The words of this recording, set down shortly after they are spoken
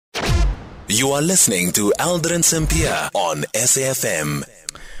You are listening to Aldrin Sampear on SAFM.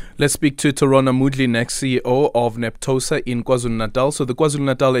 Let's speak to Thirona Moodley next, CEO of NAPTOSA in KwaZulu-Natal. So the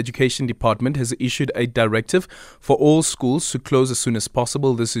KwaZulu-Natal Education Department has issued a directive for all schools to close as soon as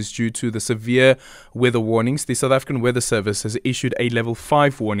possible. This is due to the severe weather warnings. The South African Weather Service has issued a level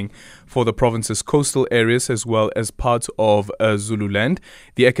 5 warning for the province's coastal areas as well as parts of Zululand.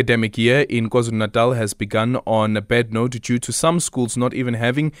 The academic year in KwaZulu-Natal has begun on a bad note due to some schools not even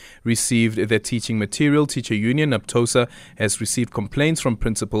having received their teaching material. Teacher Union NAPTOSA has received complaints from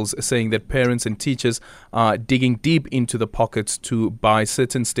principals saying that parents and teachers are digging deep into the pockets to buy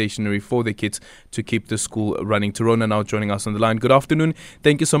certain stationery for their kids to keep the school running. Thirona now joining us on the line. Good afternoon.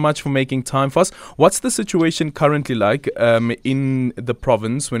 Thank you so much for making time for us. What's the situation currently like in the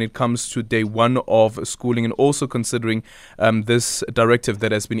province when it comes to day one of schooling, and also considering this directive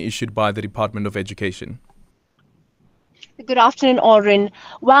that has been issued by the Department of Education? Good afternoon, Oren.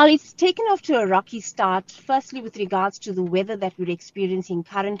 Well, it's taken off to a rocky start, firstly with regards to the weather that we're experiencing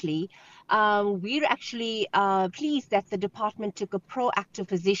currently. We're actually pleased that the department took a proactive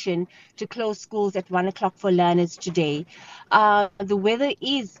position to close schools at 1 o'clock for learners today. The weather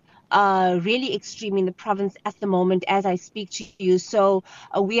is really extreme in the province at the moment as I speak to you. So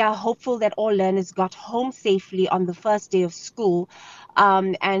we are hopeful that all learners got home safely on the first day of school,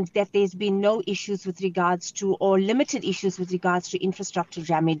 and that there's been no issues with regards to, or limited issues with regards to infrastructure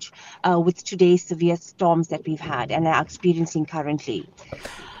damage with today's severe storms that we've had and are experiencing currently.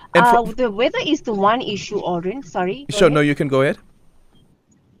 The weather is the one issue, Oren. Sorry. Sure, no, you can go ahead.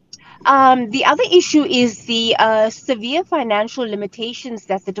 The other issue is the severe financial limitations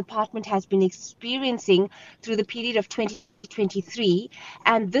that the department has been experiencing through the period of 2023,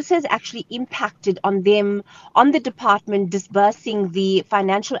 and this has actually impacted on the department disbursing the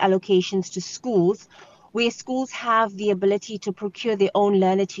financial allocations to schools, where schools have the ability to procure their own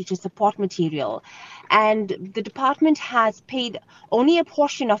learner-teacher support material. And the department has paid only a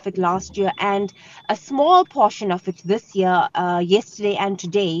portion of it last year and a small portion of it this year, yesterday and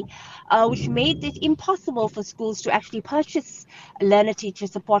today, which made it impossible for schools to actually purchase learner-teacher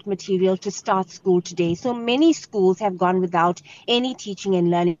support material to start school today. So many schools have gone without any teaching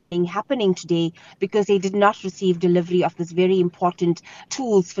and learning happening today because they did not receive delivery of this very important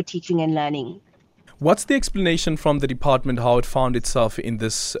tools for teaching and learning. What's the explanation from the department how it found itself in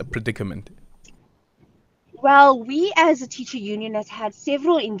this predicament? Well, we as a teacher union has had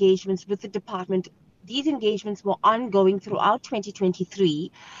several engagements with the department. These engagements were ongoing throughout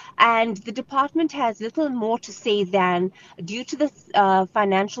 2023, and the department has little more to say than, due to the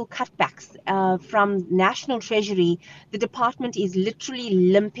financial cutbacks from National Treasury, the department is literally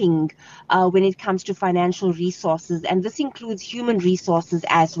limping when it comes to financial resources, and this includes human resources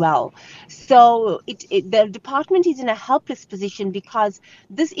as well. So the department is in a helpless position because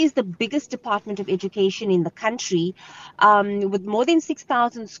this is the biggest department of education in the country, with more than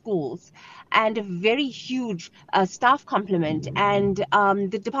 6,000 schools and a very huge staff complement, and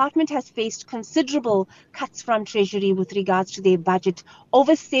the department has faced considerable cuts from Treasury with regards to their budget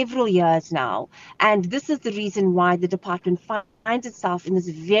over several years now, and this is the reason why the department finds itself in this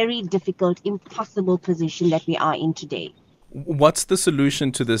very difficult, impossible position that we are in today. What's the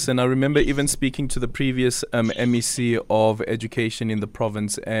solution to this? And I remember even speaking to the previous MEC of Education in the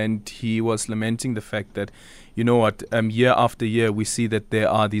province, and he was lamenting the fact that, you know what, year after year we see that there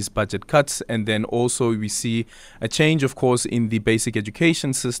are these budget cuts, and then also we see a change, of course, in the basic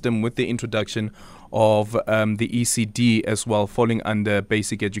education system with the introduction of the ECD as well, falling under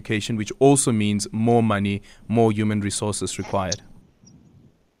basic education, which also means more money, more human resources required.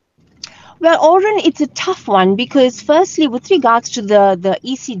 Well, Oren, it's a tough one because firstly, with regards to the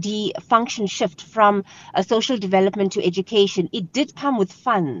ECD function shift from social development to education, it did come with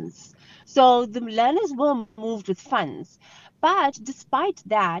funds. So the learners were moved with funds. But despite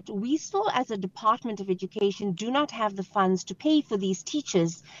that, we still, as a Department of Education, do not have the funds to pay for these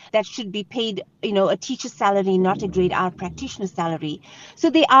teachers that should be paid, a teacher's salary, not a grade R practitioner salary.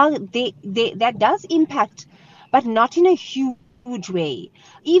 So that does impact, but not in a huge way.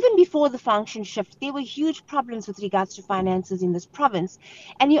 Even before the function shift, there were huge problems with regards to finances in this province.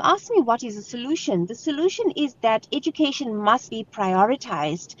 And you asked me what is the solution. The solution is that education must be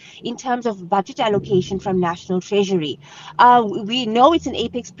prioritized in terms of budget allocation from National Treasury. We know it's an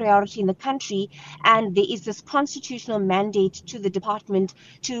apex priority in the country, and there is this constitutional mandate to the department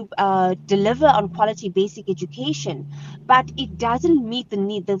to deliver on quality basic education, but it doesn't meet the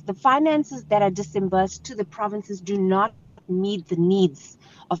need. The finances that are disbursed to the provinces do not meet the needs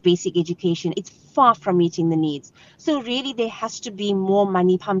of basic education. It's far from meeting the needs. So really there has to be more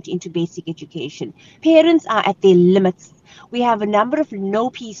money pumped into basic education. Parents are at their limits We have a number of no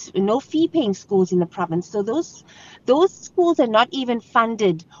fee paying schools in the province. So those schools are not even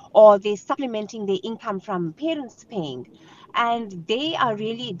funded, or they're supplementing their income from parents paying, and they are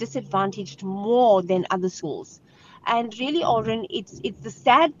really disadvantaged more than other schools. And really, Oren, it's the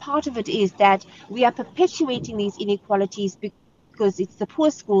sad part of it is that we are perpetuating these inequalities because it's the poor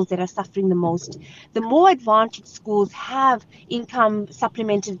schools that are suffering the most. The more advantaged schools have income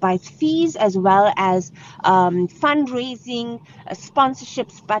supplemented by fees as well as fundraising,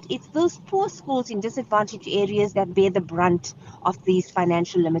 sponsorships, but it's those poor schools in disadvantaged areas that bear the brunt of these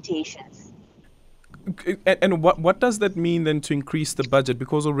financial limitations. And what does that mean then to increase the budget?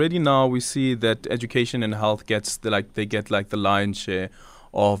 Because already now we see that education and health they get the lion's share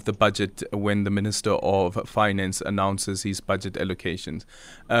of the budget when the Minister of Finance announces his budget allocations.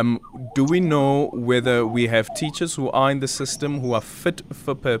 Do we know whether we have teachers who are in the system who are fit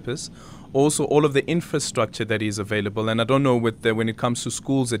for purpose? Also, all of the infrastructure that is available, and I don't know when it comes to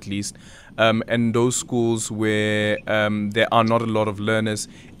schools at least, and those schools where there are not a lot of learners,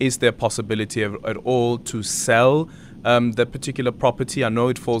 is there possibility at all to sell the particular property? I know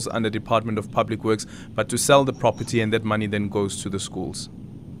it falls under Department of Public Works, but to sell the property and that money then goes to the schools.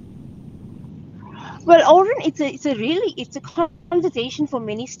 Well, Oren, it's a conversation for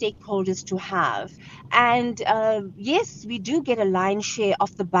many stakeholders to have, and yes, we do get a lion's share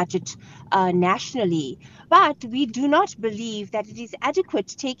of the budget nationally, but we do not believe that it is adequate,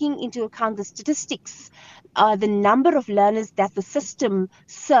 taking into account the statistics, the number of learners that the system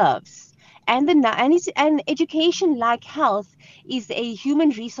serves. And education, like health, is a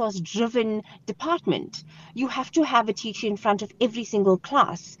human resource driven department. You have to have a teacher in front of every single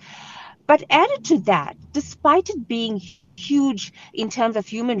class. But added to that, despite it being huge in terms of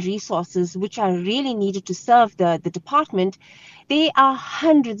human resources, which are really needed to serve the department, there are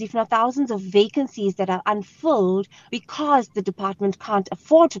hundreds, if not thousands, of vacancies that are unfilled because the department can't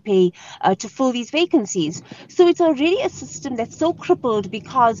afford to pay to fill these vacancies. So it's already a system that's so crippled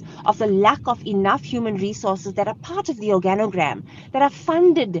because of the lack of enough human resources that are part of the organogram, that are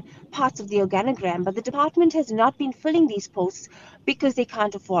funded parts of the organogram, but the department has not been filling these posts because they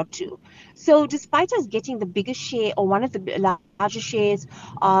can't afford to. So despite us getting the biggest share, or one of the larger shares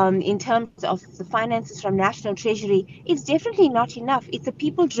in terms of the finances from National Treasury, it's definitely not enough. It's a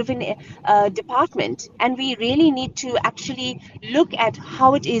people-driven department, and we really need to actually look at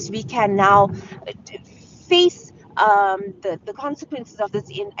how it is we can now face the consequences of this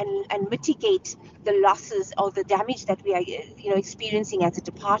and mitigate the losses or the damage that we are experiencing as a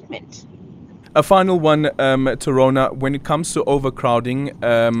department. A final one, thirona, when it comes to overcrowding,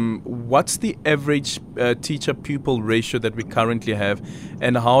 what's the average teacher-pupil ratio that we currently have,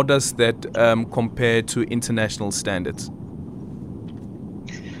 and how does that compare to international standards?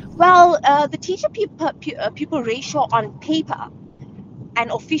 Well, the teacher-pupil ratio on paper and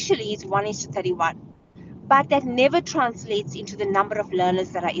officially is 1:31. But that never translates into the number of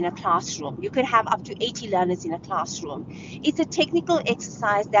learners that are in a classroom. You could have up to 80 learners in a classroom. It's a technical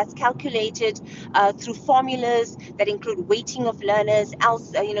exercise that's calculated through formulas that include weighting of learners,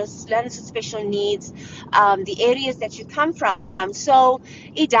 learners with special needs, the areas that you come from. So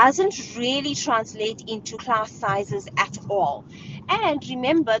it doesn't really translate into class sizes at all. And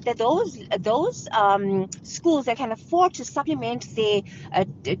remember that those schools that can afford to supplement their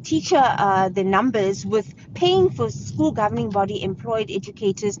the numbers with paying for school governing body employed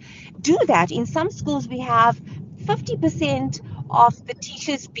educators do that. In some schools, we have 50% of the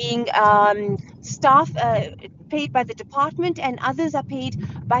teachers being staff paid by the department, and others are paid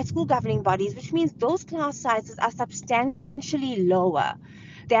by school governing bodies, which means those class sizes are substantially lower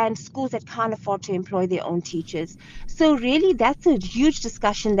than schools that can't afford to employ their own teachers. So really, that's a huge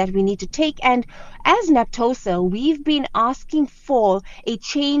discussion that we need to take. And as NAPTOSA, we've been asking for a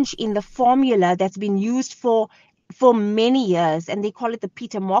change in the formula that's been used for many years, and they call it the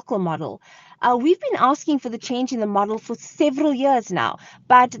Peter Mokkel model. We've been asking for the change in the model for several years now,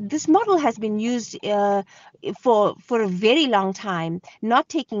 but this model has been used for a very long time, not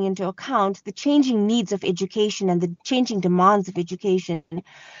taking into account the changing needs of education and the changing demands of education.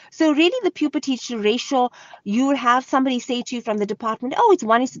 So really, the pupil-teacher ratio, you will have somebody say to you from the department, oh, it's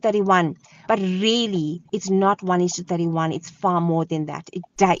 1:31, but really, it's not 1:31. It's far more than that.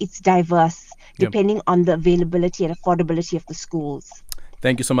 It's diverse, depending on the availability and affordability of the schools.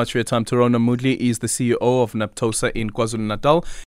 Thank you so much for your time. Thirona Moodley is the CEO of NAPTOSA in KwaZulu-Natal.